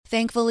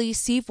Thankfully,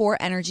 C4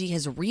 Energy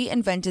has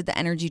reinvented the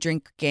energy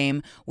drink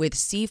game with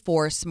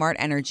C4 Smart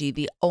Energy,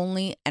 the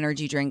only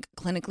energy drink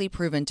clinically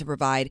proven to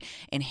provide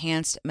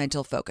enhanced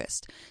mental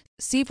focus.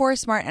 C4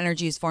 Smart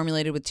Energy is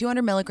formulated with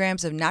 200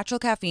 milligrams of natural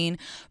caffeine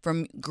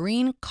from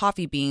green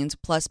coffee beans,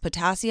 plus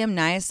potassium,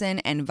 niacin,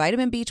 and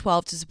vitamin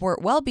B12 to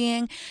support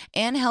well-being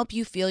and help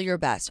you feel your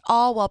best,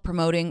 all while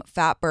promoting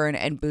fat burn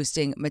and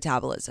boosting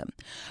metabolism.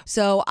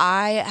 So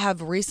I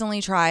have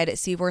recently tried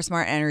C4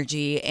 Smart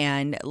Energy,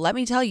 and let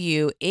me tell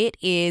you, it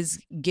is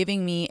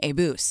giving me a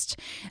boost.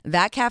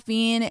 That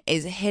caffeine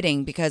is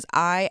hitting because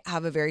I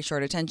have a very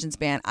short attention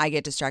span. I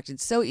get distracted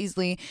so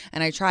easily,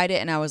 and I tried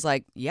it and I was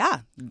like,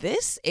 yeah,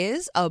 this is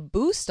a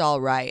boost,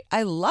 all right.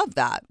 I love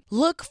that.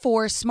 Look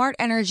for Smart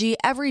Energy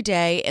every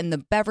day in the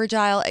beverage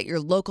aisle at your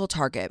local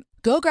Target.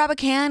 Go grab a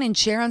can and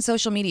share on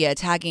social media,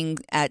 tagging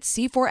at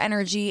C4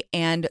 Energy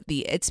and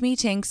the It's Me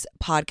Tinks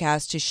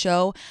podcast to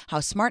show how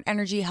Smart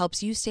Energy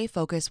helps you stay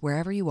focused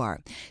wherever you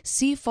are.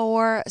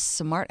 C4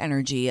 Smart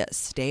Energy,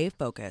 stay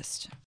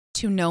focused.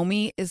 To know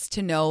me is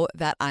to know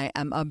that I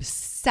am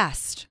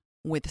obsessed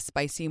with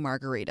spicy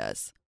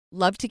margaritas.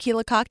 Love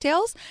tequila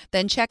cocktails?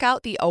 Then check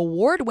out the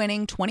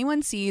award-winning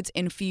 21 Seeds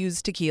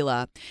Infused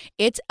Tequila.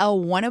 It's a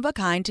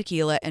one-of-a-kind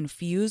tequila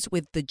infused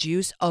with the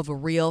juice of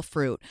real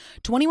fruit.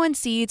 21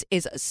 Seeds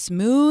is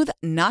smooth,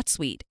 not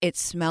sweet. It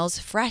smells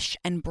fresh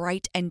and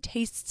bright and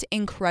tastes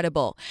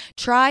incredible.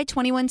 Try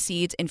 21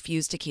 Seeds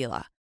Infused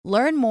Tequila.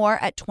 Learn more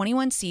at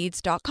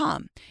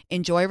 21seeds.com.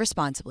 Enjoy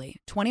responsibly.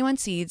 21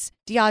 Seeds,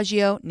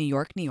 Diageo, New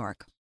York, New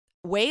York.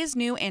 Ouai's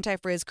new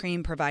anti-frizz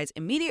cream provides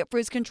immediate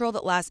frizz control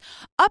that lasts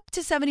up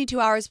to 72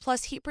 hours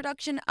plus heat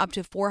production up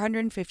to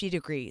 450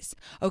 degrees.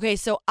 Okay,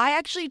 so I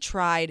actually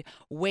tried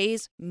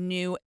Ouai's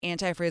new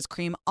anti-frizz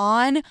cream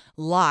on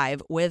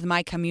live with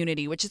my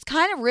community, which is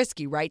kind of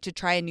risky, right? To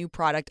try a new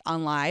product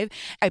on live.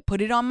 I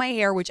put it on my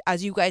hair, which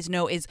as you guys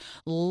know is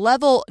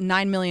level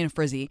 9 million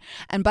frizzy.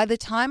 And by the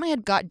time I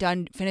had got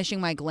done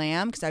finishing my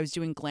glam, because I was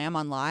doing glam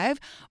on live,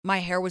 my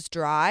hair was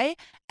dry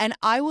and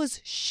I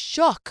was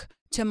shook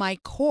to my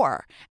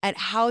core at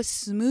how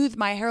smooth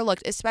my hair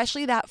looked,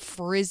 especially that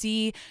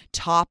frizzy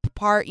top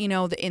part, you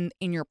know, in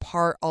your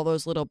part, all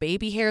those little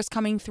baby hairs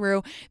coming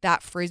through,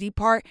 that frizzy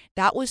part,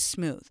 that was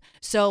smooth.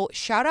 So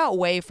shout out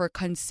Ouai for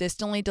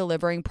consistently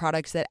delivering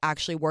products that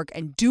actually work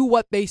and do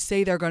what they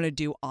say they're going to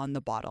do on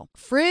the bottle.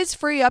 Frizz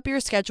free up your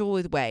schedule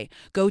with Ouai.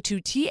 Go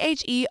to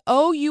THEOUAI.com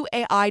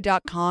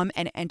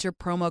and enter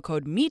promo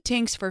code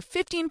MEATINKS for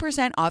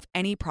 15% off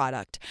any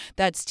product.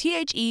 That's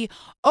THEOUAI.com,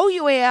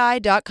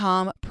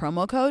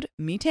 promo code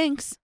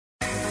MEATINKS.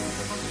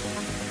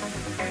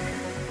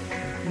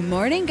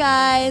 Morning,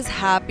 guys.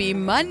 Happy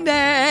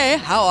Monday.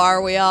 How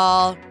are we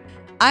all?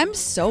 I'm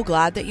so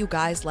glad that you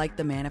guys liked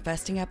the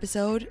manifesting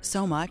episode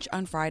so much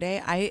on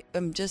Friday. I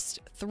am just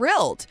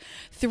thrilled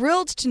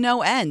to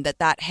no end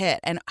that hit.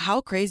 And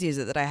how crazy is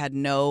it that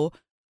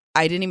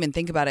I didn't even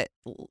think about it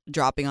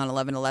dropping on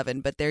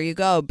 11/11, but there you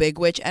go. Big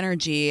witch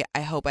energy.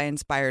 I hope I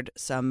inspired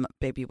some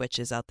baby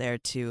witches out there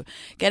to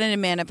get into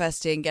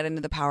manifesting, get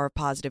into the power of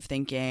positive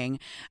thinking.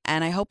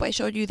 And I hope I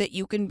showed you that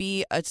you can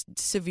be a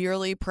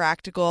severely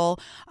practical,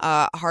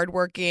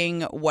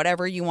 hardworking,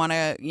 whatever you want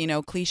to,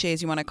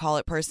 cliches you want to call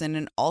it person,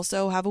 and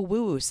also have a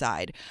woo-woo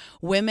side.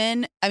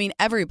 Women, I mean,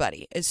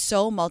 everybody is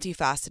so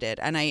multifaceted.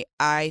 And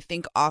I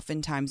think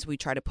oftentimes we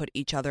try to put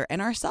each other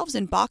and ourselves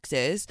in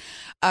boxes,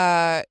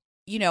 and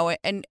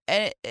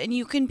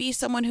you can be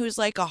someone who's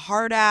like a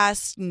hard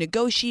ass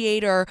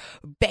negotiator,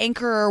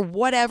 banker,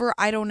 whatever,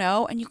 I don't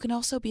know. And you can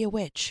also be a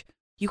witch.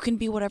 You can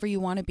be whatever you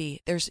want to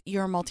be.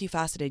 You're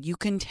multifaceted. You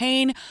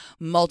contain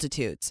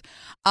multitudes.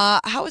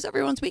 How was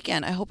everyone's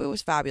weekend? I hope it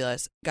was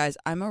fabulous. Guys,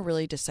 I'm a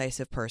really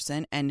decisive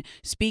person. And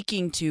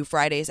speaking to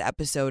Friday's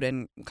episode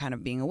and kind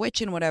of being a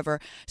witch and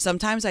whatever,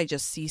 sometimes I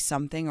just see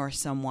something or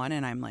someone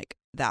and I'm like,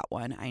 that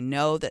one. I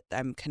know that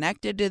I'm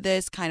connected to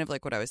this, kind of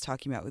like what I was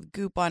talking about with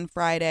Goop on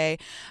Friday.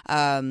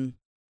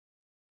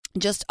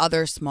 Just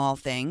other small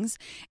things.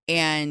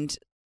 And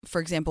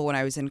for example, when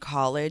I was in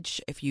college,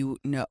 if you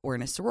know, we're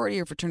in a sorority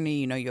or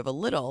fraternity, you have a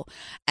little.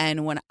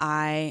 And when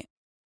I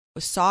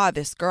saw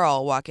this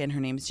girl walk in,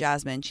 her name's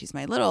Jasmine, she's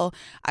my little,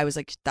 I was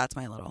like, that's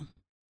my little.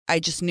 I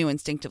just knew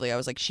instinctively. I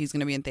was like, she's going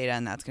to be in Theta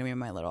and that's going to be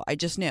my little. I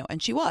just knew.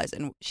 And she was.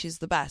 And she's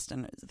the best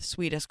and the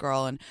sweetest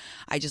girl. And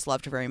I just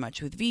loved her very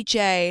much with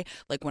Viche.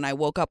 Like when I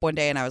woke up one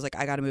day and I was like,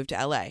 I got to move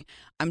to LA.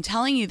 I'm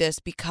telling you this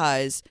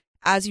because,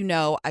 as you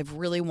know, I've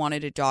really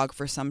wanted a dog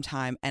for some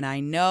time. And I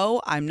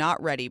know I'm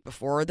not ready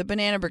before the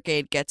Banana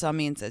Brigade gets on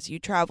me and says, you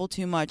travel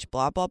too much,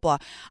 blah, blah, blah.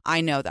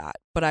 I know that.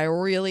 But I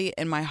really,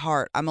 in my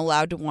heart, I'm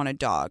allowed to want a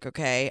dog,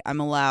 okay? I'm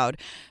allowed.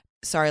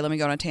 Sorry, let me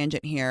go on a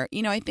tangent here.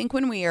 I think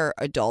when we are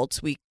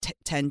adults, we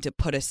tend to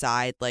put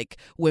aside like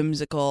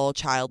whimsical,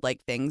 childlike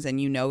things, and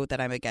you know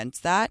that I'm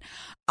against that.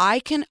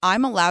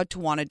 I'm allowed to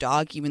want a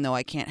dog even though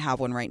I can't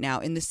have one right now,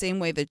 in the same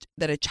way that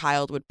a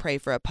child would pray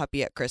for a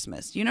puppy at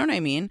Christmas. You know what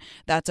I mean?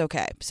 That's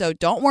okay. So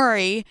don't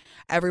worry,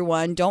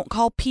 everyone. Don't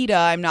call PETA.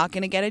 I'm not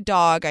going to get a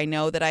dog. I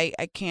know that I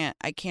can't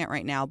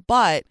right now,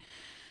 but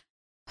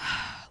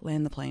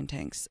land the plane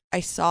tanks. I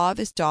saw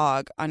this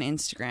dog on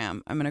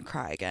Instagram. I'm going to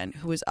cry again.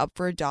 Who was up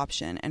for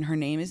adoption, and her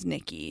name is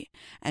Nikki,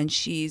 and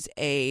she's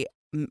a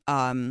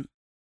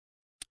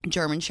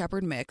German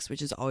Shepherd mix, which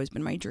has always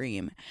been my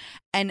dream.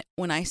 And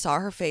when I saw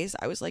her face,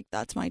 I was like,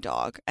 that's my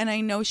dog. And I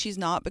know she's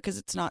not because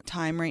it's not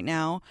time right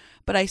now,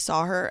 but I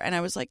saw her and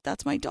I was like,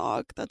 that's my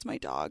dog. That's my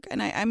dog.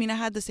 And I mean, I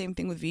had the same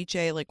thing with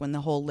Viche, like when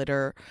the whole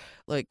litter,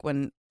 like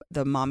when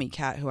the mommy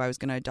cat who I was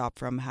going to adopt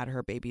from had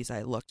her babies,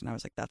 I looked and I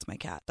was like, that's my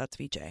cat. That's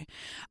Viche.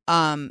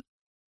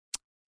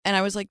 And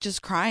I was like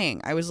just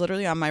crying. I was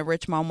literally on my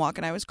rich mom walk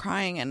and I was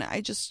crying. And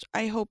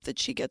I hope that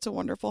she gets a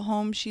wonderful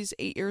home. She's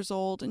 8 years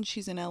old and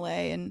she's in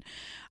LA. And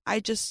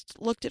I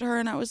just looked at her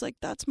and I was like,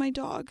 that's my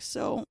dog.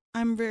 So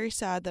I'm very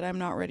sad that I'm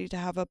not ready to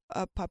have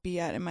a puppy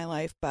yet in my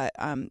life, but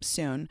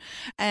soon.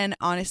 And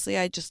honestly,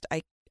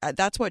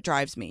 that's what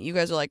drives me. You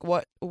guys are like,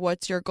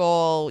 what's your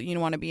goal? You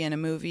want to be in a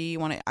movie?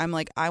 I'm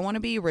like, I want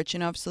to be rich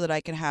enough so that I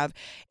can have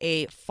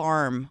a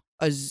farm,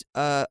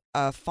 a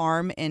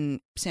farm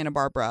in Santa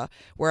Barbara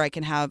where I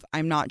can have,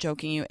 I'm not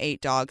joking you, 8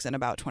 dogs and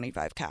about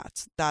 25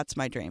 cats. That's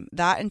my dream.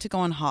 That and to go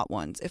on Hot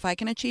Ones. If I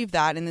can achieve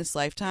that in this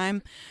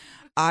lifetime,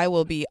 I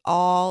will be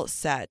all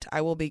set.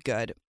 I will be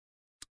good.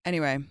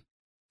 Anyway,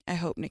 I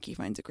hope Nikki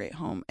finds a great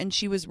home. And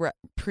she was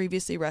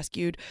previously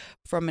rescued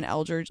from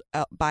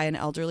by an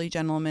elderly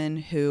gentleman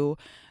who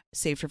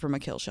saved her from a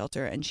kill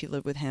shelter, and she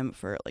lived with him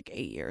for like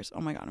 8 years.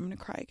 Oh my God, I'm going to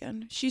cry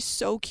again. She's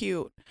so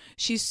cute.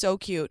 She's so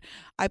cute.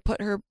 I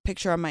put her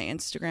picture on my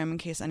Instagram in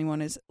case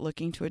anyone is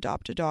looking to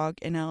adopt a dog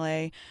in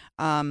LA.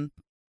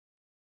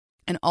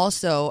 And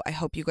also, I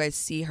hope you guys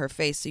see her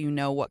face so you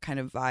know what kind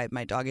of vibe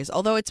my dog is.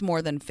 Although it's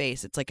more than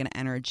face, it's like an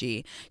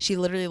energy. She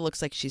literally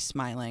looks like she's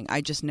smiling.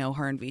 I just know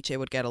her and Viche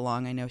would get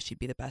along. I know she'd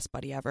be the best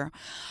buddy ever.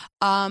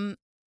 Did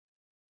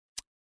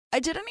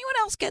anyone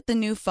else get the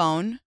new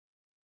phone?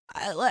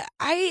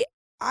 I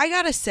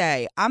gotta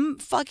say, I'm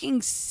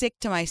fucking sick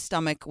to my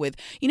stomach with,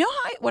 you know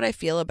what I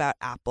feel about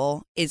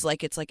Apple is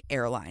like, it's like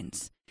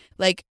airlines.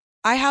 Like,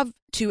 I have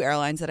 2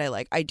 airlines that I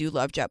like. I do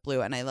love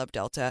JetBlue and I love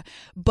Delta.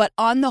 But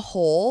on the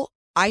whole,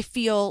 I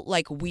feel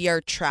like we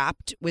are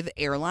trapped with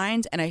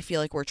airlines and I feel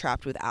like we're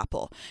trapped with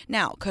Apple.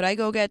 Now, could I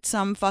go get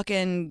some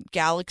fucking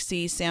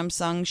Galaxy,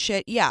 Samsung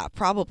shit? Yeah,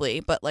 probably.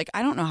 But like,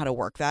 I don't know how to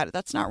work that.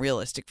 That's not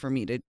realistic for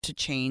me to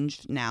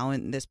change now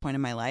in this point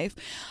in my life.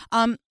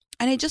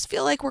 And I just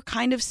feel like we're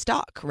kind of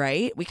stuck,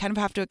 right? We kind of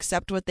have to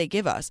accept what they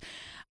give us.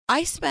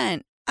 I'm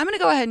going to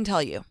go ahead and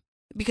tell you,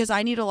 because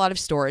I need a lot of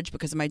storage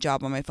because of my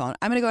job on my phone.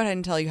 I'm going to go ahead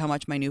and tell you how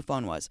much my new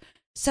phone was.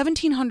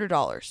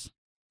 $1,700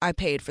 I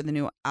paid for the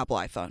new Apple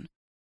iPhone.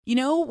 You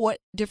know what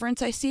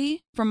difference I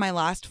see from my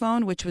last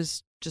phone, which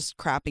was just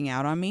crapping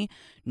out on me?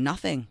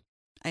 Nothing.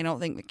 I don't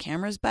think the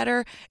camera's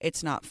better.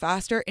 It's not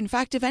faster. In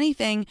fact, if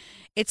anything,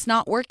 it's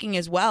not working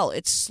as well.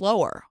 It's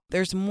slower.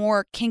 There's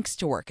more kinks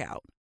to work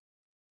out.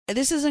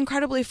 This is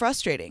incredibly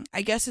frustrating.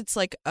 I guess it's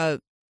like a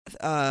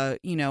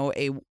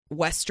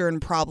Western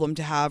problem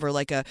to have, or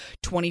like a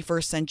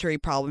 21st century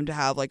problem to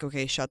have. Like,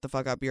 okay, shut the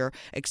fuck up. Your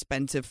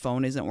expensive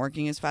phone isn't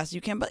working as fast as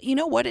you can. But you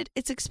know what?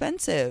 It's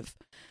expensive.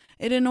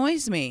 It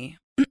annoys me.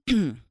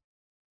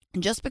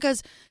 Just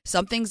because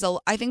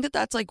I think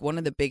that's like one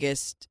of the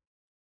biggest,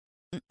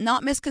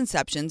 not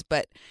misconceptions,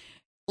 but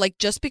like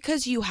just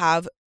because you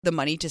have the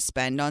money to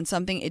spend on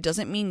something, it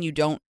doesn't mean you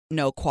don't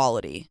know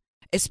quality.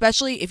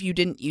 Especially if you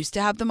didn't used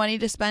to have the money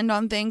to spend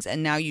on things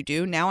and now you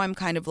do. Now I'm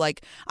kind of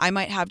like, I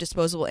might have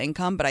disposable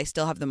income, but I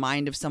still have the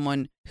mind of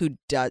someone who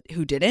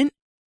didn't,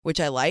 which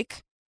I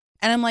like.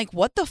 And I'm like,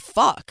 what the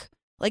fuck?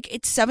 Like,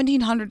 it's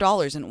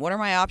 $1,700 and what are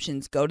my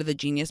options? Go to the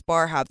Genius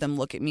Bar, have them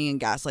look at me and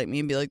gaslight me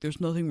and be like, there's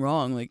nothing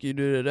wrong. Like,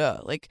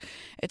 Like,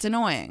 it's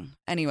annoying.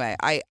 Anyway,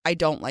 I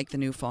don't like the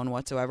new phone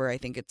whatsoever. I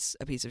think it's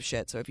a piece of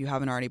shit. So if you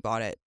haven't already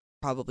bought it,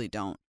 probably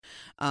don't.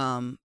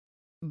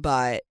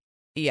 But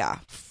yeah,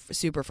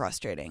 super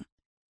frustrating.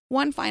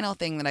 One final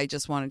thing that I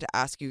just wanted to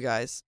ask you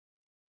guys.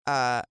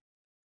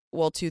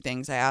 Well, 2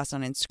 things I asked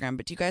on Instagram,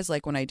 but do you guys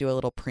like when I do a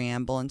little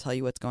preamble and tell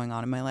you what's going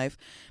on in my life?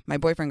 My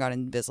boyfriend got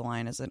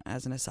Invisalign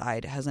as an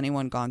aside. Has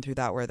anyone gone through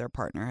that where their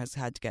partner has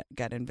had to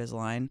get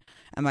Invisalign?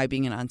 Am I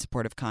being an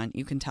unsupportive cunt?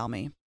 You can tell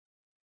me.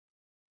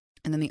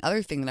 And then the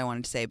other thing that I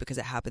wanted to say, because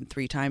it happened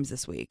 3 times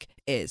this week,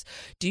 is,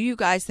 do you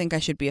guys think I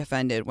should be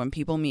offended when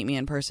people meet me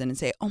in person and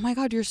say, oh my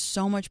God, you're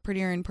so much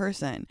prettier in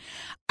person?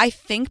 I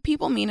think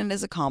people mean it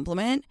as a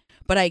compliment,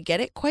 but I get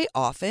it quite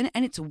often.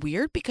 And it's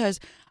weird because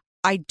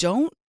I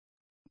don't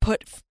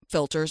put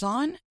filters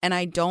on, and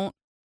I don't,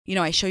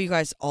 I show you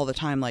guys all the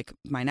time, like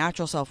my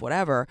natural self,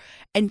 whatever.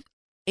 And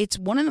it's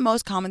one of the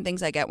most common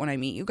things I get when I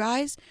meet you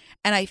guys.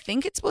 And I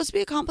think it's supposed to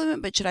be a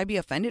compliment, but should I be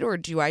offended, or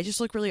do I just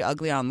look really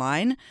ugly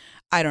online?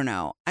 I don't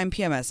know. I'm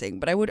PMSing,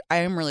 but I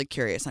am really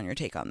curious on your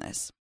take on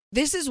this.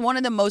 This is one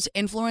of the most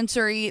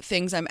influencer-y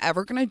things I'm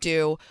ever going to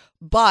do,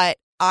 but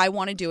I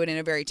want to do it in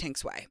a very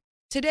Tinks way.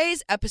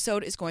 Today's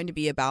episode is going to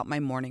be about my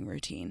morning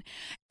routine.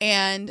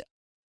 And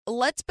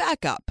let's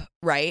back up,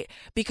 right?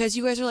 Because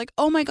you guys are like,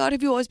 oh my God,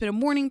 have you always been a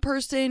morning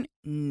person?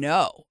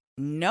 No.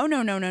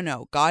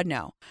 God,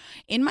 no.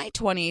 In my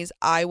 20s,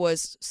 I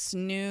was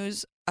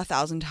snooze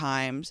 1,000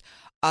 times,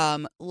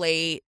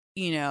 late,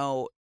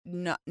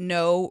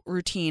 no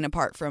routine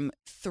apart from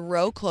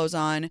throw clothes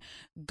on,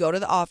 go to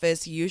the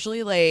office,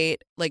 usually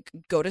late, like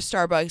go to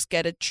Starbucks,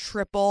 get a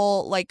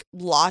triple like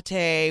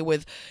latte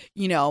with,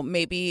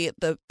 maybe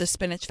the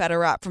spinach feta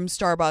wrap from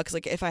Starbucks,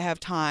 like if I have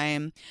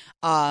time,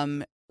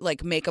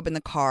 like makeup in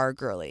the car,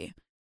 girly.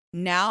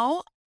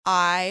 Now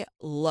I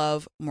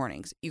love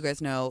mornings. You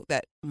guys know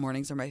that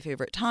mornings are my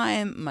favorite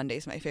time.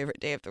 Monday's my favorite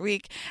day of the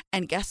week.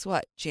 And guess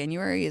what?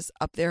 January is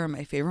up there in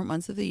my favorite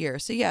months of the year.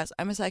 So yes,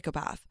 I'm a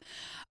psychopath.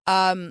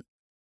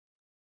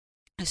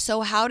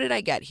 So how did I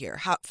get here?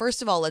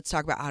 First of all, let's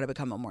talk about how to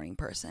become a morning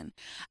person.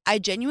 I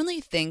genuinely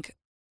think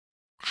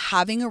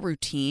having a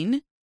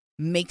routine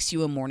makes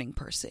you a morning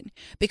person,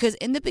 because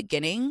in the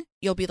beginning,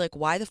 you'll be like,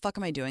 why the fuck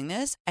am I doing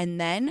this? And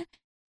then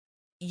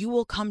you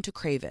will come to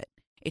crave it.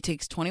 It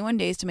takes 21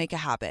 days to make a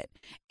habit.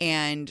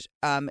 And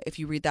if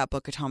you read that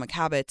book, Atomic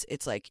Habits,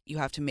 it's like you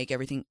have to make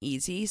everything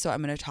easy. So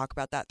I'm going to talk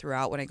about that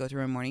throughout when I go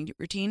through a morning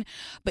routine.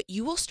 But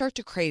you will start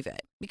to crave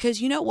it,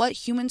 because you know what?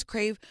 Humans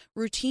crave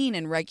routine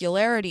and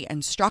regularity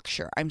and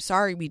structure. I'm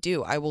sorry, we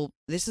do.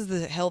 This is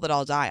the hill that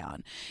I'll die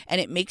on.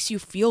 And it makes you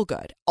feel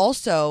good.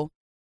 Also,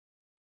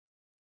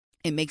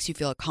 it makes you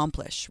feel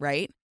accomplished,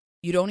 right?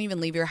 You don't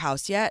even leave your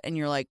house yet, and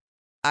you're like,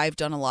 I've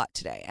done a lot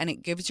today. And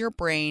it gives your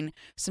brain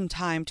some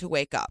time to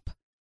wake up.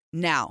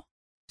 Now,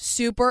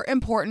 super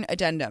important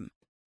addendum.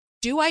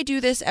 Do I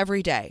do this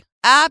every day?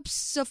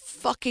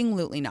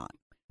 Abso-fucking-lutely not.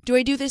 Do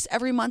I do this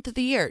every month of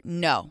the year?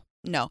 No.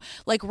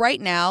 Like right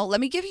now, let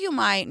me give you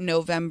my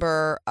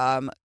November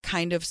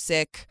kind of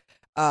sick,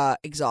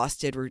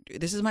 exhausted.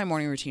 This is my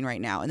morning routine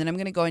right now. And then I'm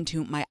going to go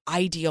into my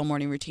ideal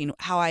morning routine,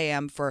 how I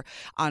am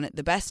on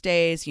the best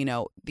days,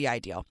 the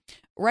ideal.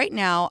 Right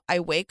now, I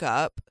wake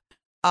up,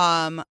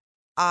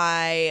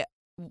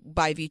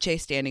 by Viche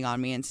standing on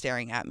me and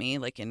staring at me,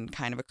 like in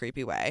kind of a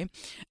creepy way.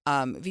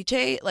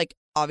 Viche, like,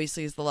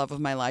 obviously is the love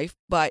of my life,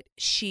 but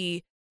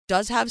she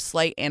does have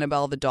slight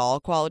Annabelle the doll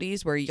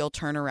qualities where you'll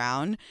turn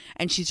around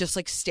and she's just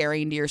like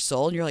staring into your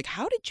soul and you're like,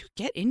 how did you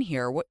get in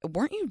here?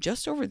 Weren't you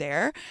just over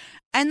there?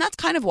 And that's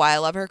kind of why I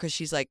love her, because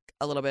she's like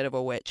a little bit of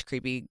a witch,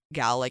 creepy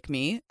gal like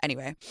me.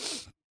 Anyway,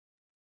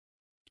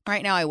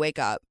 right now I wake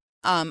up.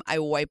 I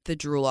wipe the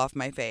drool off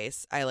my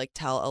face. I like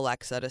tell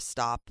Alexa to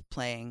stop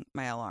playing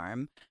my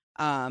alarm.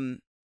 And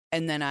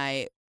then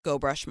I go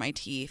brush my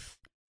teeth,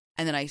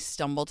 and then I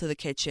stumble to the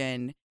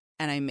kitchen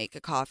and I make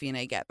a coffee and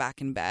I get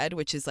back in bed,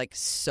 which is like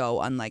so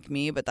unlike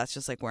me, but that's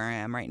just like where I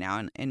am right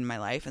now in my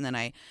life. And then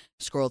I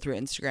scroll through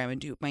Instagram and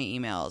do my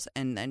emails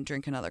and then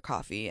drink another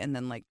coffee and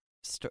then like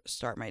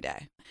start my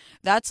day.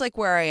 That's like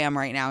where I am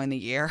right now in the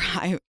year.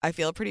 I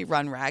feel pretty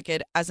run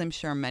ragged, as I'm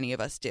sure many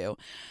of us do.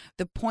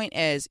 The point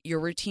is, your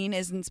routine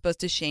isn't supposed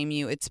to shame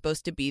you. It's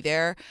supposed to be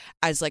there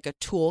as like a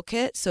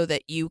toolkit so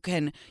that you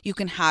can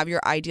have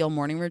your ideal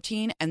morning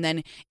routine. And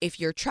then if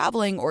you're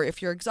traveling or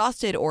if you're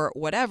exhausted or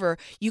whatever,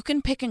 you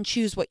can pick and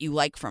choose what you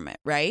like from it,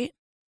 right?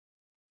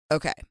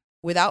 Okay.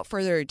 Without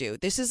further ado,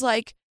 this is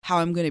like how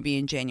I'm going to be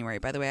in January.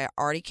 By the way, I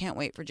already can't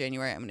wait for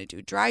January. I'm going to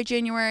do dry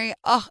January.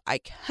 Oh, I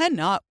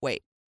cannot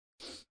wait.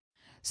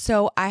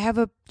 So I have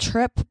a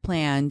trip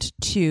planned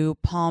to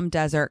Palm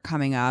Desert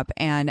coming up,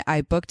 and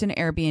I booked an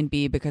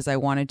Airbnb because I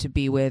wanted to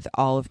be with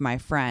all of my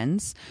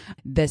friends.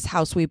 This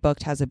house we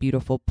booked has a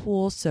beautiful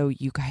pool, so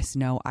you guys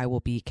know I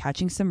will be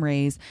catching some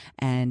rays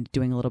and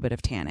doing a little bit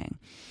of tanning.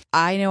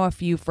 I know a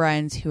few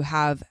friends who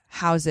have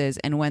houses,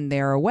 and when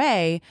they're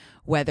away,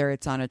 whether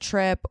it's on a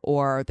trip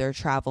or they're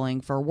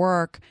traveling for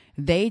work,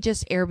 they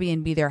just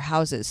Airbnb their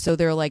houses. So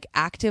they're like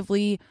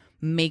actively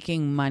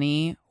making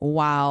money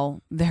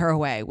while they're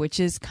away, which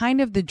is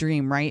kind of the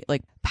dream, right?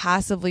 Like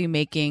passively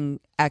making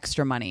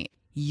extra money.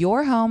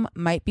 Your home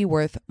might be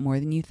worth more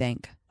than you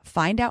think.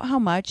 Find out how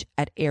much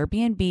at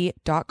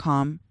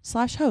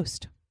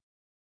airbnb.com/host.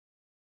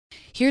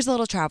 Here's a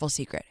little travel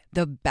secret.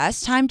 The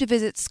best time to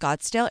visit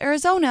Scottsdale,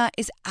 Arizona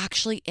is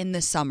actually in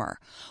the summer.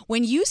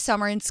 When you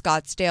summer in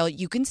Scottsdale,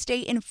 you can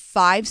stay in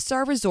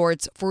 5-star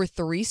resorts for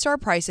 3-star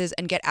prices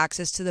and get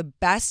access to the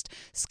best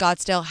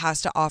Scottsdale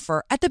has to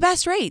offer at the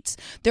best rates.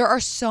 There are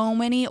so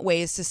many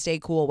ways to stay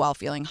cool while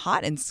feeling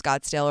hot in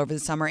Scottsdale over the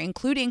summer,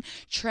 including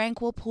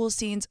tranquil pool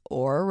scenes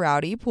or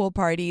rowdy pool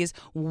parties,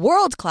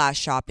 world-class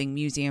shopping,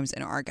 museums,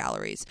 and art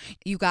galleries.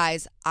 You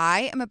guys,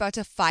 I am about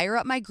to fire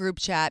up my group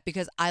chat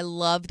because I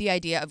love the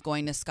idea of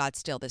going to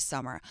Scottsdale this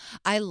summer.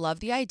 I love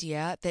the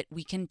idea that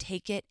we can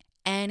take it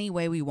any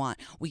way we want.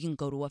 We can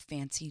go to a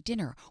fancy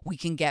dinner. We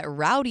can get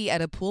rowdy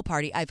at a pool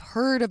party. I've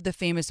heard of the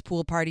famous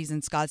pool parties in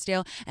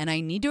Scottsdale, and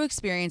I need to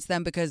experience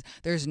them because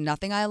there's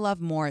nothing I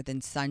love more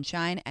than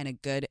sunshine and a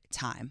good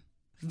time.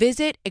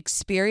 Visit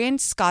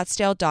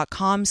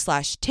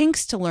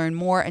experiencescottsdale.com/tinks to learn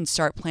more and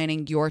start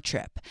planning your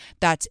trip.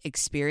 That's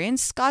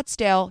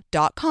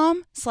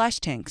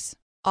experiencescottsdale.com/tinks.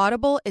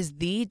 Audible is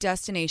the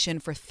destination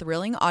for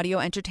thrilling audio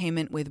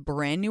entertainment with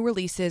brand new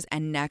releases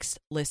and next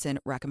listen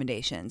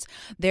recommendations.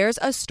 There's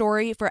a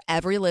story for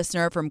every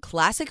listener, from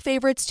classic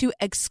favorites to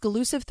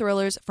exclusive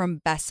thrillers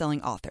from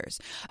best-selling authors.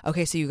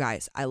 Okay, so you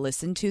guys, I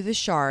listened to The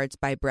Shards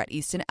by Bret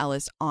Easton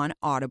Ellis on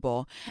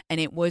Audible, and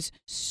it was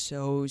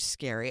so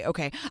scary.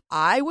 Okay,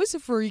 I was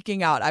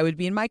freaking out. I would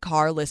be in my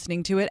car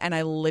listening to it, and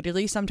I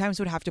literally sometimes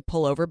would have to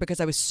pull over because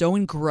I was so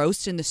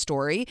engrossed in the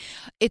story.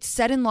 It's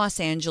set in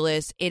Los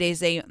Angeles. It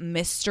is a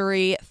mystery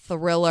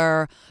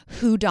thriller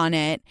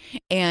whodunit,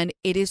 and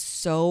it is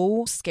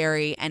so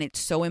scary and it's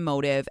so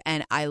emotive,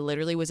 and I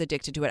literally was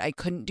addicted to it. I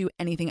couldn't do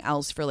anything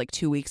else for like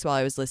 2 weeks while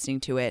I was listening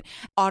to it.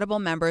 Audible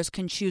members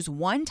can choose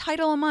one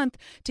title a month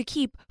to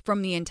keep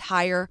from the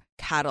entire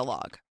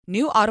catalog.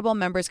 New Audible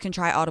members can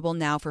try Audible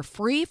now for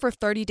free for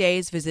 30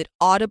 days. Visit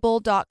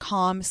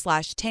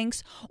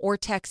audible.com/Tinks or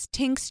text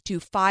Tinks to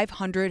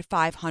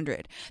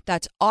 500-500.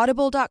 That's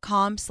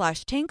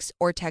audible.com/Tinks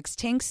or text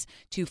Tinks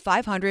to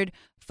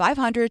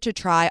 500-500 to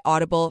try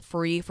Audible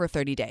free for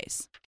 30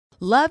 days.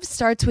 Love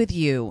starts with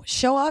you.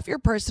 Show off your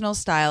personal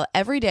style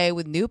every day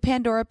with new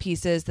Pandora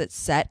pieces that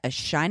set a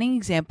shining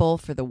example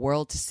for the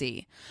world to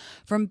see.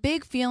 From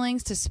big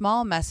feelings to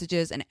small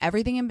messages and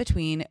everything in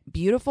between,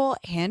 beautiful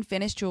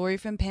hand-finished jewelry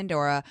from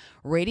Pandora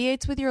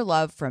radiates with your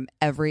love from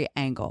every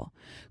angle.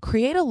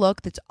 Create a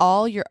look that's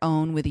all your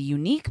own with a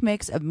unique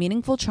mix of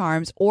meaningful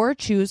charms, or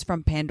choose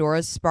from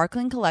Pandora's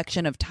sparkling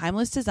collection of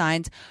timeless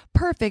designs,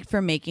 perfect for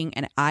making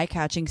an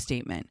eye-catching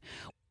statement.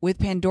 With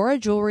Pandora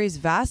Jewelry's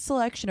vast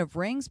selection of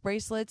rings,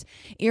 bracelets,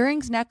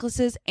 earrings,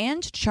 necklaces,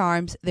 and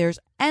charms, there's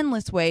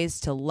endless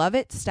ways to love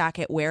it, stack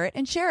it, wear it,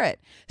 and share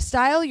it.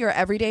 Style your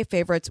everyday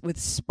favorites with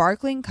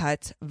sparkling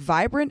cuts,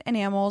 vibrant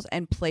enamels,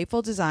 and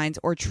playful designs,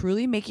 or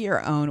truly make it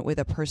your own with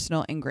a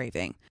personal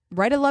engraving.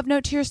 Write a love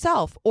note to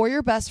yourself or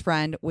your best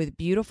friend with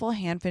beautiful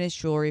hand-finished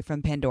jewelry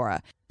from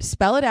Pandora.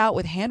 Spell it out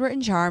with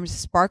handwritten charms,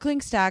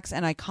 sparkling stacks,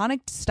 and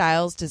iconic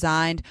styles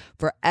designed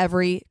for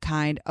every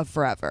kind of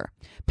forever.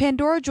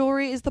 Pandora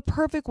Jewelry is the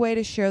perfect way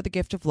to share the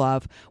gift of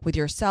love with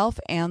yourself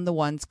and the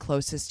ones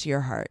closest to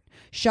your heart.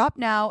 Shop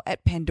now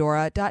at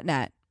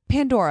pandora.net.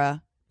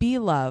 Pandora, be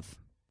love.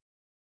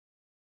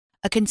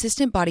 A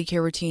consistent body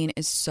care routine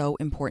is so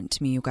important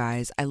to me, you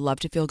guys. I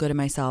love to feel good in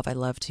myself. I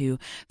love to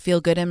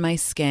feel good in my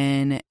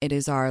skin. It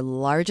is our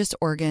largest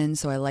organ,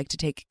 so I like to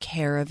take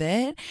care of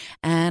it.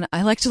 And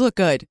I like to look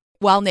good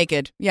while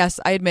naked. Yes,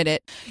 I admit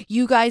it.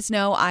 You guys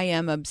know I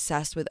am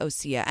obsessed with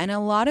Osea, and a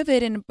lot of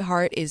it in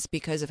part is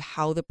because of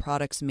how the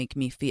products make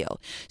me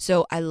feel.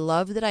 So I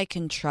love that I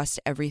can trust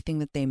everything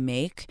that they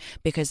make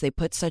because they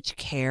put such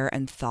care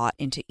and thought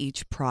into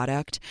each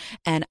product.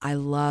 And I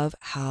love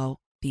how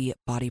the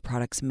body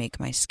products make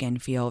my skin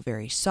feel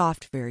very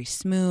soft, very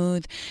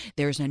smooth.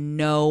 There's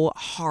no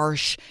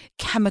harsh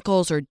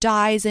chemicals or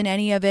dyes in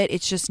any of it.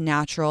 It's just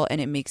natural, and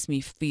it makes me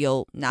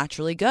feel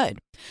naturally good.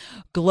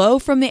 Glow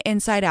from the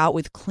inside out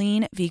with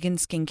clean vegan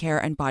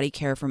skincare and body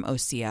care from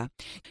Osea.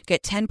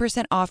 Get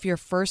 10% off your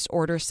first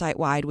order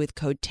site-wide with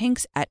code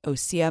TINKS at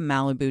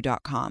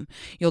OseaMalibu.com.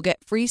 You'll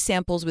get free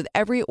samples with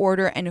every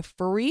order and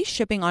free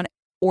shipping on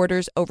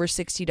orders over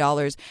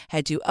 $60.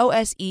 Head to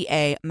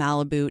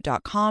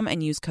OSEAMalibu.com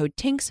and use code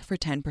TINKS for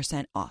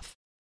 10% off.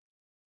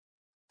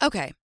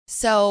 Okay,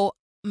 so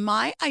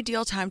my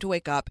ideal time to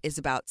wake up is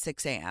about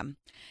 6 a.m.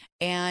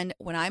 And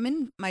when I'm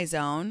in my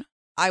zone,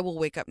 I will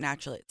wake up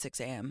naturally at 6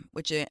 a.m.,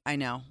 which I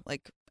know,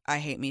 like, I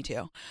hate me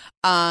too.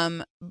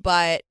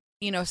 But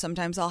you know,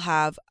 sometimes I'll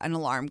have an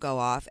alarm go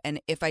off, and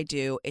if I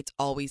do, it's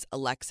always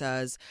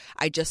Alexa's.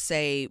 I just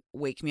say,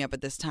 wake me up at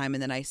this time,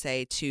 and then I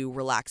say to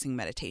relaxing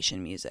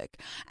meditation music.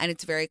 And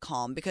it's very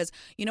calm because,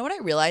 you know what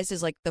I realized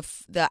is like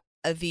the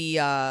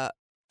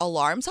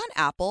alarms on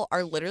Apple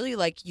are literally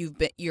like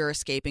you're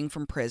escaping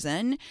from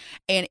prison,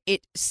 and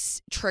it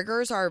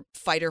triggers our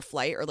fight or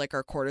flight or like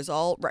our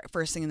cortisol right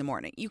first thing in the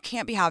morning. You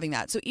can't be having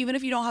that. So even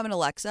if you don't have an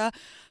Alexa,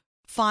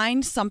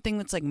 find something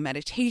that's like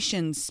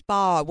meditation,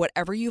 spa,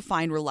 whatever you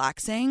find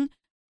relaxing,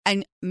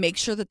 and make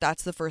sure that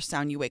that's the first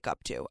sound you wake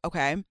up to,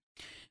 okay?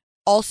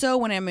 Also,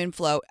 when I'm in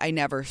flow, I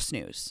never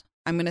snooze.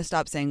 I'm going to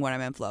stop saying when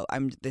I'm in flow.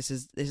 This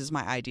is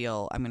my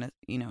ideal. I'm going to,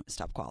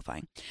 stop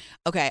qualifying.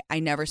 Okay, I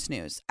never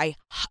snooze. I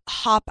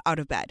hop out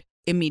of bed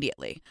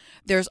immediately.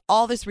 There's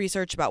all this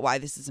research about why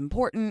this is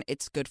important.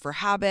 It's good for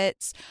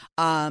habits.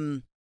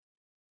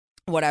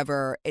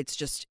 Whatever.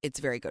 It's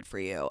very good for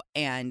you,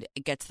 and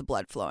it gets the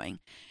blood flowing.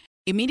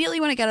 Immediately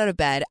when I get out of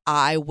bed,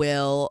 I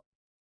will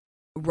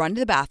run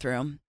to the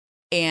bathroom,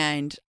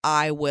 and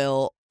I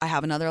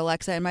have another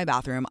Alexa in my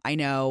bathroom. I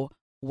know,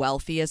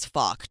 wealthy as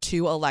fuck,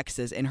 2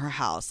 Alexas in her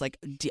house, like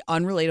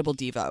unrelatable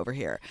diva over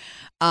here.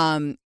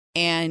 And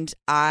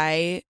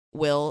I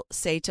will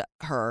say to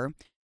her,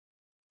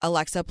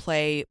 Alexa,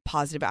 play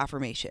positive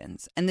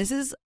affirmations. And this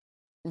is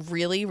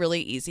really,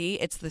 really easy.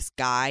 It's this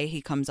guy,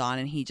 he comes on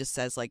and he just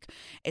says, like,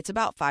 it's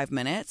about 5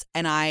 minutes.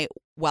 And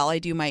while I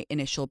do my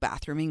initial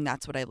bathrooming,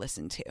 that's what I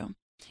listen to.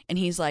 And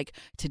he's like,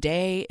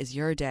 today is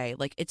your day.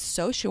 Like, it's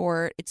so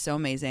short. It's so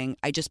amazing.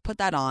 I just put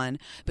that on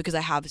because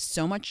I have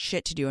so much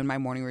shit to do in my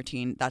morning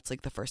routine. That's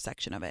like the first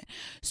section of it.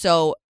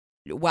 So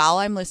while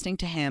I'm listening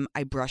to him,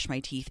 I brush my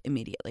teeth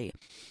immediately.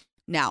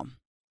 Now,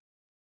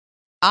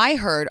 I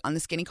heard on the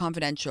Skinny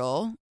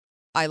Confidential,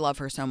 I love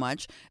her so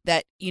much,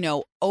 that,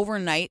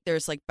 overnight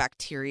there's like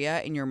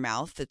bacteria in your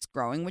mouth that's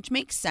growing, which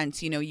makes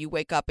sense. You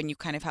wake up and you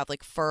kind of have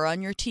like fur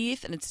on your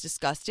teeth and it's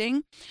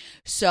disgusting.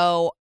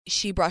 So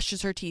she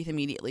brushes her teeth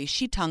immediately.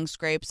 She tongue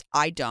scrapes.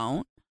 I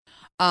don't.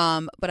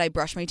 But I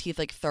brush my teeth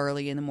like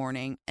thoroughly in the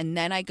morning. And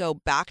then I go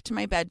back to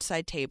my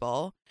bedside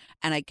table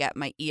and I get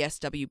my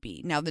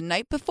ESWB. Now, the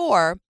night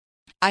before,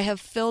 I have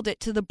filled it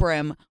to the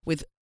brim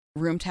with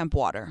room temp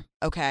water.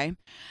 Okay.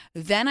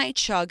 Then I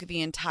chug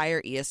the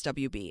entire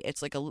ESWB.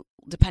 It's like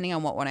depending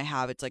on what one I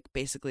have, it's like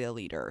basically a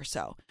liter or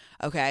so.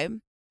 Okay.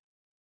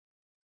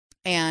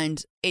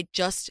 And it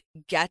just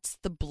gets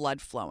the blood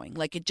flowing.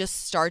 Like, it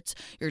just starts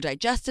your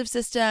digestive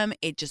system.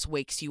 It just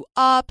wakes you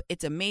up.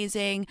 It's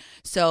amazing.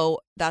 So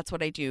that's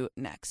what I do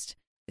next.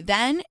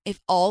 Then,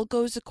 if all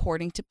goes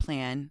according to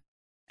plan,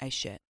 I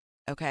shit.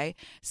 Okay.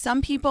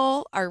 Some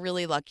people are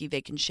really lucky they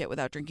can shit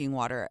without drinking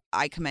water.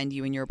 I commend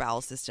you and your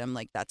bowel system.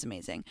 Like, that's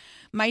amazing.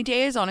 My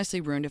day is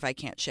honestly ruined if I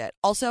can't shit.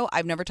 Also,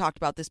 I've never talked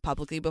about this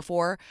publicly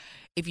before.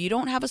 If you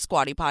don't have a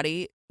squatty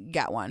potty,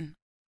 get one.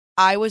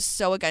 I was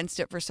so against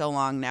it for so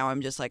long. Now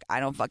I'm just like, I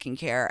don't fucking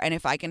care. And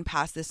if I can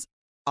pass this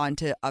on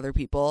to other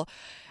people,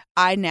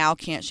 I now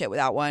can't shit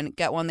without one.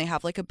 Get one. They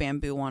have like a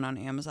bamboo one on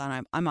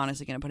Amazon. I'm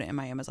honestly going to put it in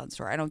my Amazon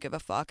store. I don't give a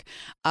fuck.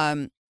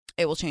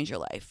 It will change your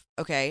life.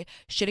 Okay.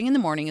 Shitting in the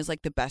morning is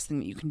like the best thing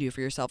that you can do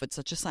for yourself. It's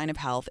such a sign of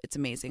health. It's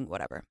amazing.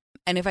 Whatever.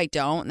 And if I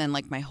don't, then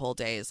like my whole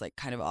day is like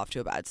kind of off to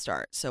a bad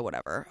start. So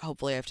whatever.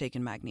 Hopefully I've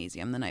taken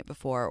magnesium the night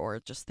before or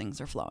just things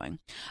are flowing.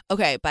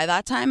 Okay. By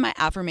that time, my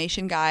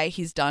affirmation guy,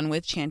 he's done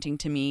with chanting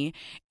to me.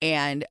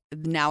 And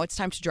now it's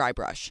time to dry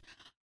brush.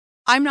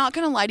 I'm not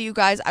going to lie to you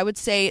guys. I would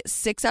say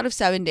 6 out of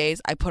 7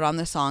 days I put on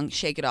the song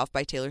Shake It Off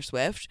by Taylor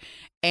Swift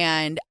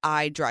and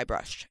I dry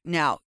brushed.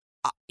 Now,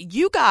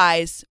 you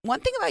guys,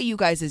 one thing about you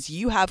guys is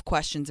you have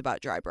questions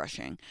about dry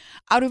brushing.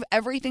 Out of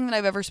everything that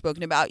I've ever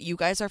spoken about, you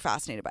guys are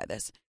fascinated by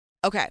this.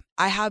 Okay,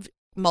 I have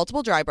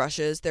multiple dry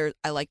brushes.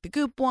 I like the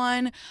Goop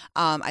one.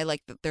 I like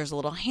that there's a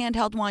little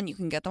handheld one. You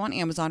can get them on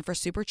Amazon for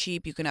super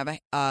cheap. You can have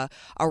a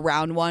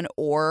round one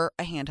or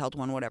a handheld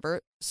one,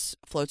 whatever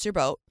floats your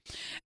boat.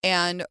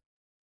 And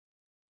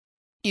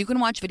you can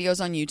watch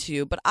videos on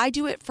YouTube, but I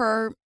do it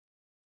for,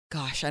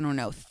 I don't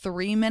know,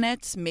 3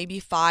 minutes, maybe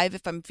 5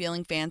 if I'm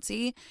feeling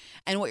fancy.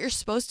 And what you're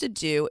supposed to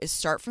do is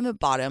start from the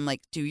bottom,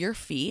 like do your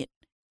feet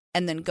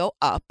and then go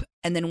up.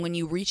 And then when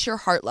you reach your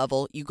heart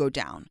level, you go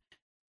down.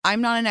 I'm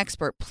not an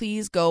expert.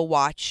 Please go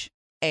watch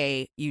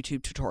a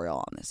YouTube tutorial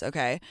on this,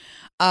 okay?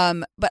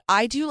 But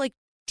I do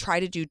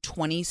try to do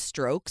 20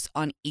 strokes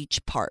on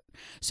each part.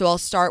 So I'll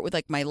start with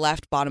like my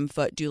left bottom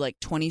foot, do like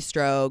 20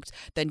 strokes,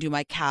 then do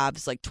my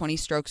calves, like 20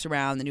 strokes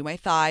around, then do my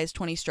thighs,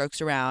 20 strokes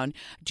around,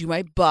 do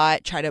my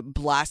butt, try to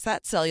blast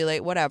that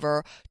cellulite,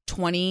 whatever,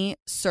 20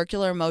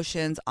 circular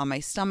motions on my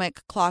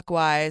stomach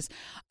clockwise.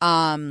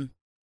 And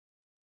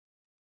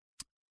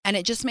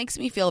it just makes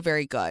me feel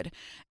very good.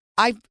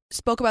 I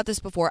spoke about this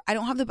before. I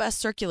don't have the best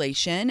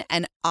circulation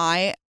and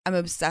I am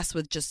obsessed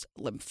with just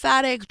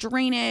lymphatic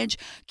drainage,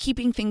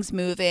 keeping things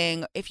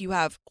moving. If you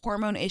have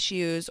hormone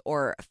issues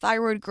or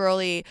thyroid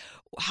girly,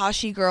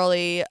 Hashi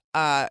girly,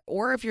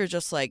 or if you're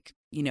just like,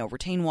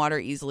 retain water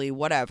easily,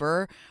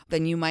 whatever,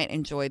 then you might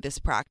enjoy this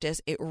practice.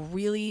 It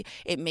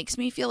makes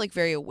me feel like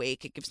very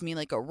awake. It gives me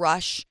like a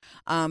rush.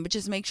 But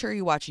just make sure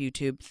you watch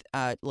YouTube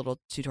little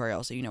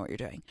tutorial so you know what you're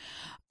doing.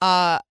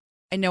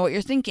 I know what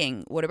you're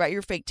thinking. What about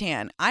your fake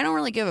tan? I don't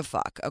really give a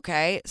fuck,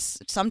 okay?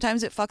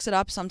 Sometimes it fucks it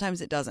up.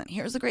 Sometimes it doesn't.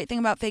 Here's the great thing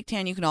about fake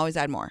tan. You can always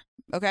add more,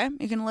 okay?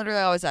 You can literally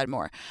always add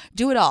more.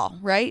 Do it all,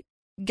 right?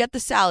 Get the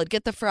salad.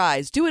 Get the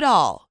fries. Do it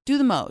all. Do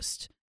the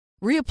most.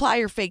 Reapply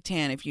your fake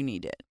tan if you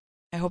need it.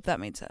 I hope that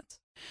made sense.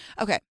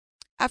 Okay.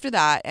 After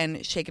that,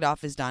 and Shake It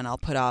Off is done, I'll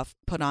put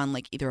on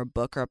like either a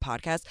book or a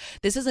podcast.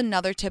 This is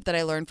another tip that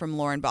I learned from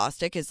Lauren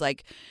Bostic is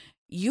like,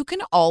 you can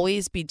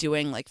always be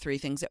doing like 3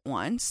 things at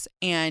once.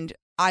 And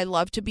I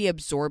love to be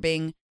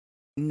absorbing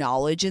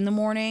knowledge in the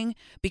morning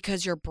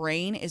because your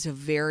brain is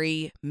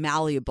very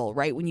malleable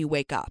right when you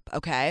wake up,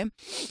 okay?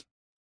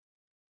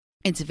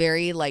 It's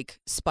very like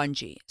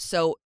spongy.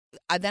 So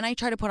then I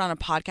try to put on a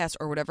podcast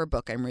or whatever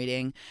book I'm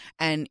reading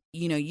and,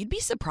 you'd be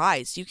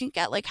surprised. You can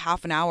get like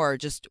half an hour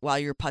just while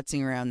you're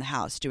putzing around the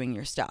house doing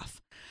your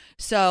stuff.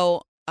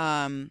 So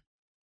I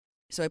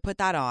put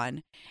that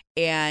on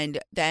and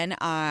then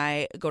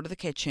I go to the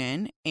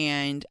kitchen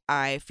and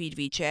I feed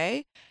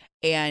Viche.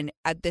 And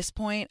at this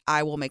point,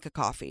 I will make a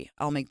coffee.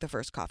 I'll make the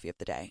first coffee of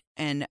the day.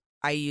 And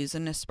I use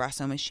an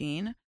espresso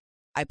machine.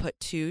 I put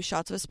 2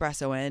 shots of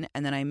espresso in,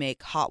 and then I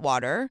make hot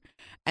water,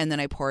 and then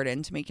I pour it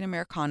in to make an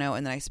Americano,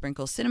 and then I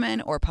sprinkle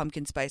cinnamon or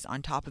pumpkin spice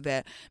on top of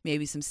it,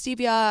 maybe some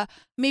stevia,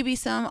 maybe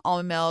some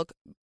almond milk,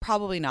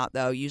 probably not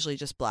though, usually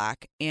just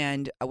black,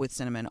 and with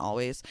cinnamon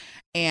always.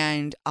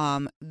 And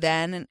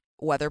then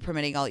weather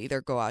permitting, I'll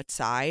either go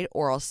outside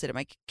or I'll sit at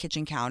my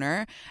kitchen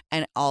counter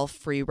and I'll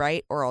free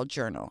write or I'll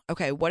journal.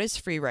 Okay, what is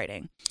free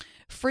writing?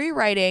 Free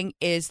writing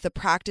is the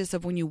practice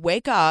of when you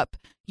wake up,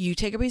 you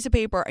take a piece of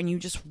paper and you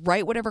just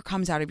write whatever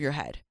comes out of your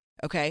head.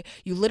 Okay,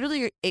 you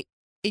literally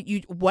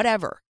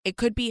whatever. It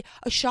could be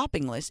a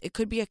shopping list. It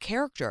could be a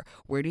character.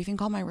 Where do you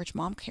think all my rich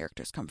mom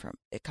characters come from?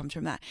 It comes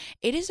from that.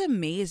 It is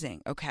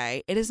amazing,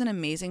 okay? It is an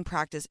amazing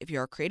practice if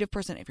you're a creative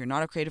person, if you're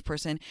not a creative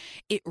person.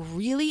 It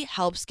really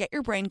helps get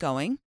your brain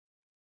going.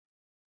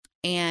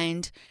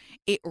 And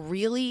it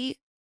really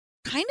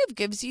kind of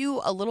gives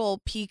you a little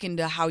peek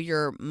into how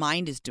your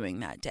mind is doing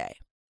that day.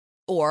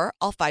 Or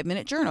I'll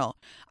 5-minute journal.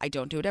 I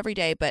don't do it every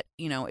day, but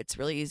it's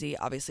really easy.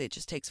 Obviously, it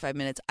just takes 5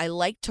 minutes. I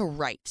like to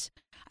write.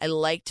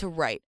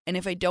 And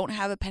if I don't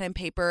have a pen and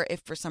paper,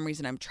 if for some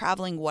reason I'm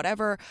traveling,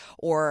 whatever,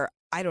 or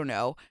I don't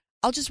know,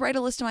 I'll just write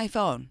a list on my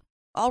phone.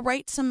 I'll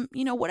write some,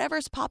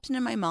 whatever's popped into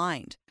my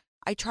mind.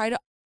 I try to,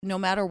 no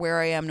matter where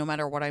I am, no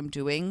matter what I'm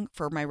doing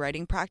for my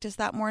writing practice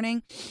that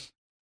morning,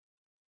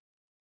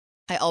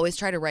 I always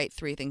try to write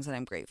 3 things that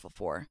I'm grateful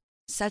for.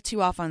 Sets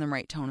you off on the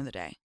right tone of the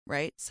day,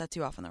 right? Sets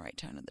you off on the right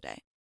tone of the day.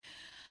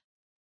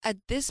 At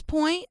this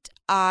point,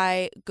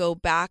 I go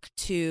back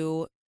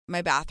to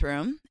my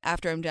bathroom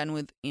after I'm done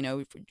with,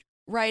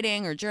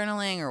 writing or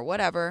journaling or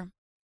whatever,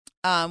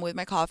 with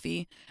my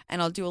coffee, and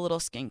I'll do a little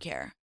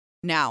skincare.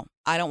 Now,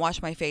 I don't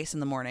wash my face in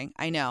the morning.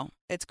 I know.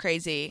 It's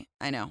crazy.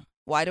 I know.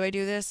 Why do I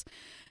do this?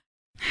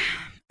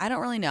 I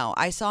don't really know.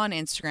 I saw on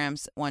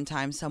Instagram one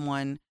time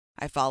someone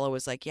I follow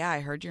was like, yeah,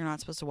 I heard you're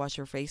not supposed to wash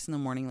your face in the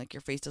morning. Like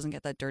your face doesn't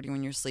get that dirty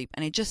when you're asleep.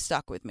 And it just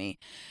stuck with me.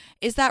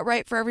 Is that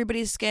right for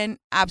everybody's skin?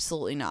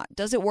 Absolutely not.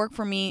 Does it work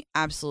for me?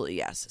 Absolutely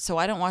yes. So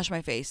I don't wash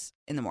my face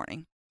in the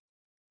morning.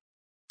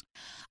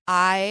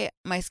 My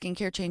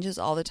skincare changes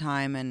all the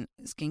time, and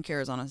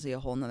skincare is honestly a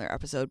whole nother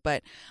episode,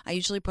 but I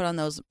usually put on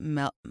those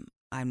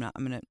I'm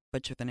going to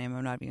butcher the name.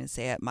 I'm not even going to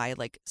say it. My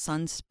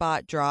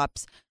sunspot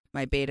drops,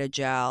 my beta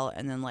gel,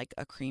 and then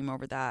a cream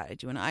over that. I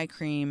do an eye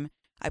cream.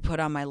 I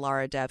put on my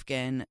Lara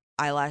Devgan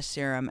eyelash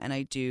serum, and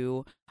I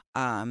do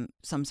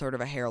some sort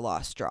of a hair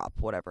loss drop,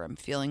 whatever I'm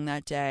feeling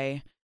that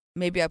day.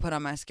 Maybe I put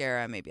on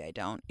mascara, maybe I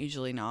don't.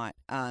 Usually not,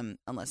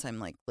 unless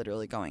I'm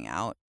literally going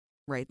out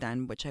right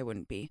then, which I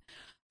wouldn't be.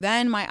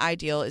 Then my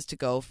ideal is to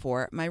go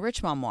for my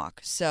rich mom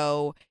walk.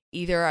 So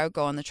either I would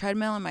go on the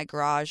treadmill in my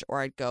garage or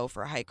I'd go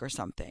for a hike or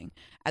something.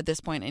 At this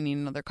point, I need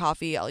another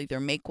coffee. I'll either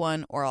make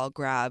one or I'll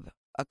grab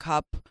a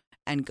cup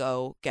and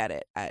go get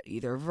it at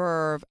either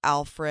Verve,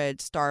 Alfred,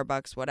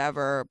 Starbucks,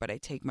 whatever. But I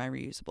take my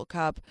reusable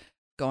cup,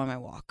 go on my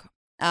walk.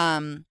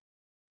 So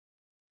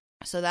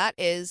that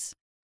is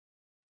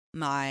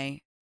my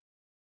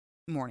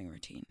morning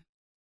routine,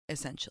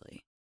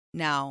 essentially.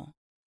 Now,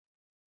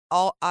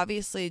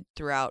 obviously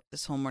throughout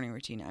this whole morning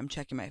routine, I'm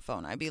checking my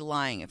phone. I'd be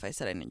lying if I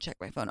said I didn't check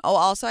my phone. Oh,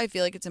 also, I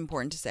feel like it's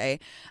important to say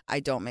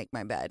I don't make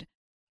my bed.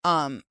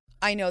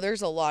 I know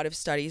there's a lot of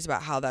studies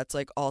about how that's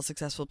all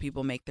successful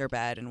people make their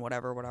bed and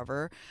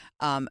whatever.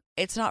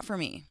 It's not for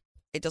me.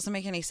 It doesn't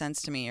make any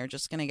sense to me. You're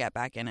just going to get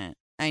back in it.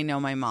 I know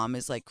my mom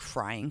is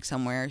crying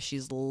somewhere.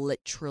 She's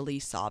literally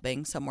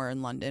sobbing somewhere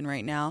in London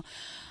right now.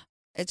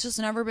 It's just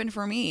never been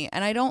for me.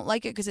 And I don't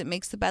like it because it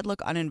makes the bed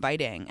look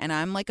uninviting. And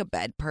I'm a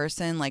bed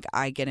person.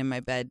 I get in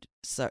my bed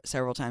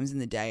several times in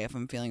the day. If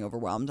I'm feeling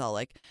overwhelmed,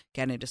 I'll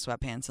get into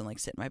sweatpants and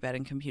sit in my bed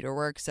and computer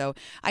work. So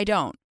I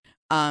don't.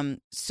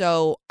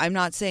 So I'm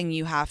not saying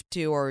you have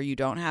to or you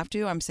don't have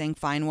to. I'm saying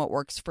find what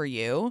works for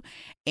you.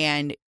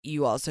 And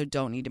you also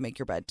don't need to make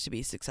your bed to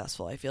be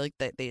successful. I feel like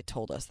that they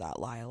told us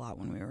that lie a lot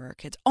when we were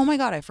kids. Oh my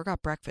God, I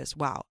forgot breakfast.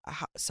 Wow.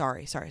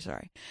 Sorry.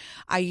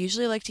 I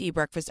usually like to eat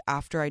breakfast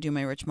after I do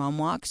my rich mom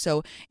walk.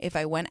 So if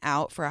I went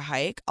out for a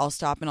hike, I'll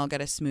stop and I'll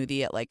get a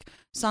smoothie at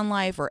Sun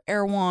Life or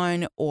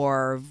Erewhon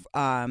or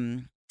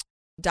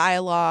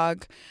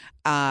Dialogue.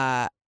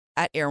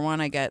 At Erewhon,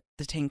 I get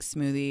the Tank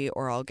smoothie,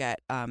 or I'll get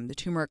the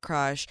Turmeric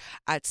Crush.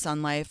 At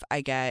Sun Life,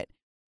 I get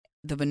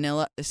the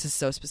vanilla. This is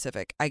so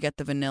specific. I get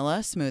the vanilla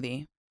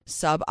smoothie,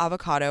 sub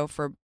avocado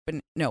for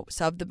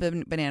sub the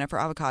banana for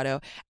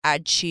avocado.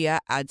 Add chia,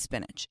 add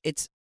spinach.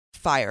 It's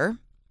fire.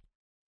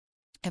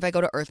 If I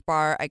go to Earth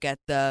Bar, I get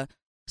the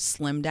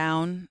Slim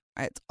Down.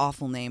 It's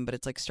awful name, but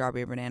it's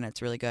strawberry banana.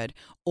 It's really good.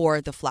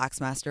 Or the Flax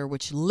Master,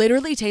 which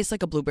literally tastes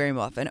like a blueberry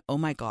muffin. Oh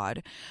my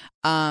God.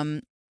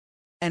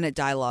 And at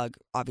Dialogue,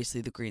 obviously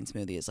the green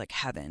smoothie is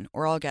heaven.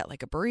 Or I'll get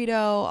a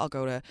burrito. I'll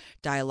go to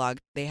Dialogue.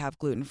 They have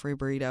gluten-free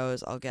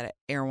burritos. I'll get at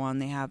Erewhon.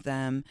 They have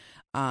them.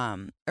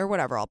 Or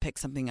whatever. I'll pick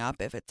something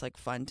up if it's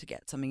fun to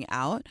get something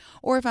out.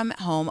 Or if I'm at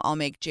home, I'll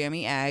make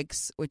jammy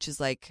eggs, which is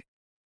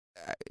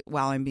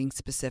while I'm being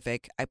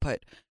specific, I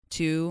put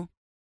 2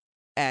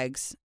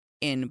 eggs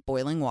in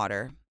boiling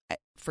water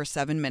for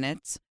 7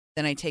 minutes.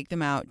 Then I take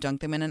them out,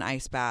 dunk them in an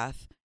ice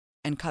bath,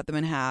 and cut them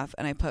in half,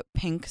 and I put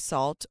pink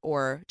salt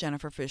or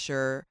Jennifer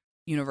Fisher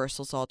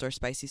universal salt or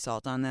spicy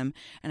salt on them,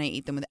 and I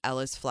eat them with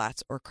Ella's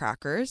flats or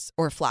crackers,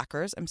 or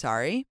flackers, I'm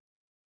sorry.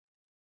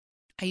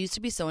 I used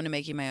to be so into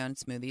making my own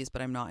smoothies,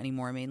 but I'm not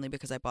anymore, mainly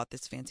because I bought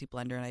this fancy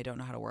blender and I don't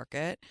know how to work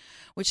it,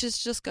 which is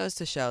just goes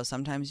to show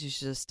sometimes you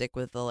should just stick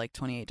with the like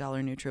 $28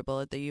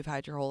 NutriBullet that you've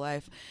had your whole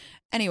life.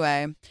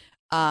 Anyway,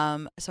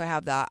 so I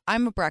have that.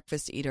 I'm a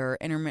breakfast eater.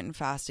 Intermittent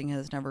fasting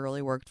has never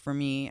really worked for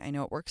me. I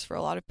know it works for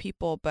a lot of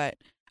people, but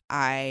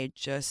I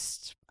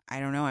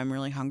don't know. I'm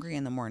really hungry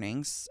in the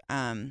mornings.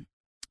 I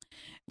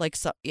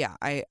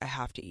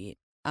have to eat.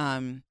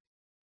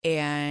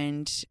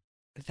 And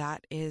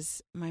that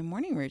is my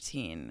morning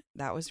routine.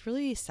 That was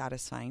really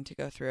satisfying to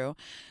go through.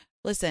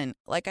 Listen,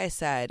 like I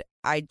said,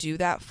 I do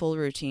that full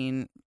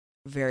routine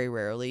very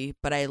rarely,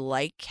 but I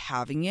like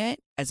having it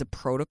as a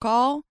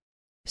protocol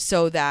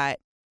so that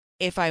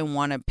if I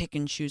want to pick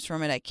and choose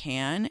from it, I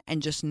can,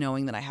 and just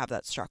knowing that I have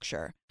that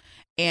structure.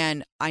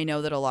 And I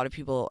know that a lot of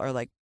people are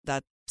like,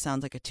 that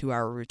sounds like a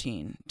 2-hour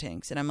routine,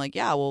 Tinks. And I'm like,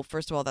 yeah, well,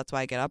 first of all, that's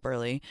why I get up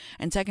early.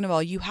 And second of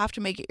all, you have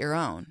to make it your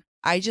own.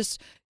 I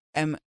just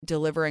am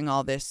delivering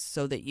all this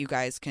so that you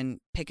guys can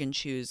pick and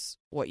choose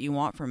what you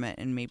want from it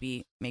and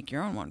maybe make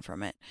your own one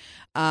from it.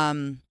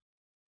 My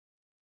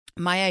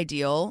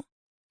ideal,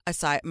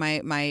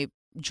 my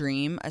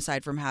dream,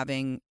 aside from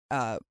having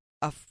a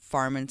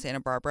farm in Santa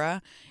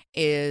Barbara,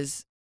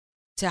 is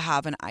to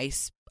have an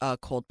ice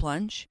cold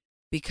plunge,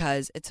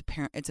 because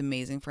it's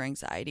amazing for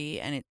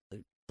anxiety, and it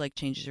like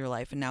changes your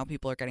life, and now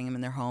people are getting them in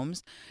their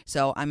homes.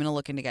 So I'm gonna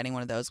look into getting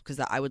one of those, because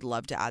I would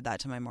love to add that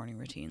to my morning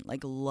routine.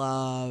 Like,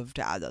 love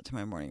to add that to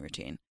my morning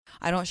routine.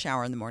 I don't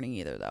shower in the morning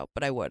either, though,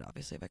 but I would,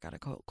 obviously, if I got a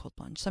cold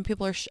plunge. Some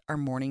people are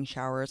morning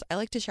showers. I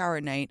like to shower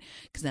at night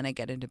because then I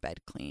get into bed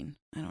clean.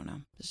 I don't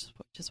know. It's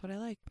just what I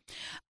like.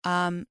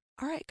 All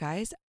right,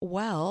 guys.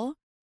 Well,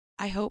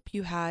 I hope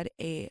you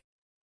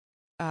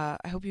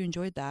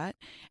enjoyed that,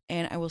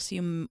 and I will see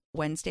you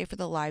Wednesday for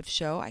the live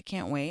show. I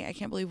can't wait. I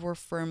can't believe we're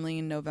firmly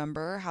in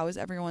November. How is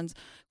everyone's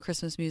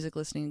Christmas music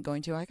listening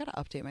going to? I got to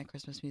update my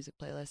Christmas music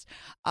playlist.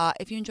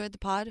 If you enjoyed the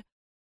pod,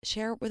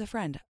 share it with a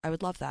friend. I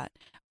would love that.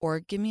 Or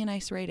give me a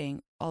nice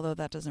rating, although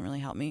that doesn't really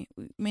help me.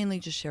 Mainly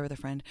just share with a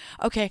friend.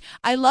 Okay,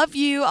 I love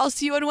you. I'll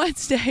see you on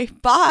Wednesday.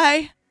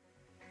 Bye.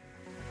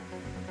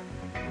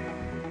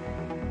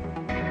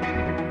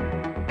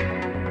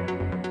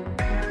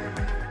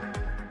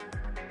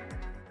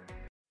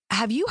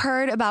 Have you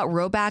heard about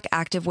Rhoback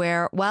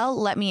Activewear? Well,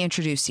 let me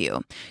introduce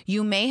you.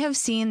 You may have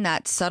seen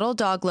that subtle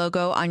dog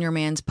logo on your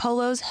man's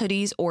polos,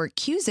 hoodies, or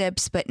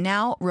Q-zips, but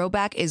now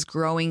Rhoback is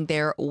growing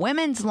their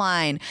women's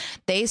line.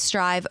 They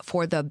strive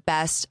for the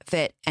best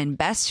fit and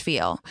best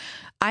feel.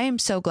 I am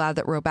so glad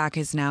that Rhoback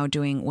is now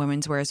doing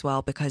women's wear as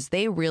well, because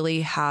they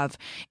really have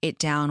it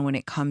down when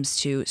it comes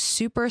to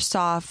super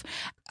soft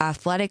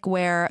athletic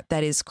wear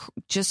that is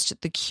just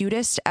the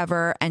cutest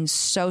ever and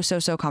so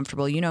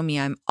comfortable. You know me,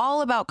 I'm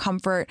all about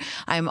comfort.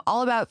 I'm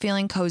all about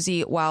feeling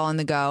cozy while on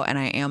the go, and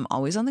I am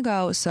always on the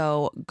go.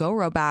 So go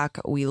Rhoback.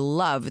 We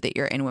love that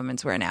you're in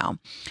women's wear now.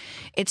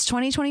 It's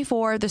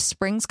 2024, the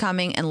spring's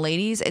coming, and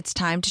ladies, it's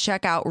time to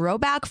check out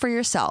Rhoback for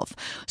yourself.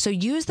 So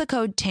use the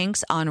code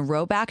TINKS on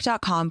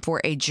Rhoback.com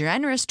for a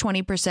generous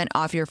 20%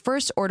 off your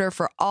first order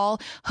for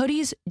all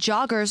hoodies,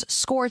 joggers,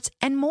 skirts,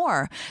 and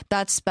more.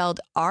 That's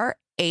spelled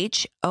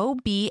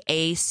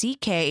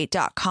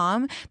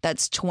RHOBACK.com.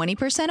 That's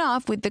 20%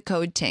 off with the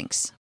code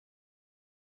TINKS.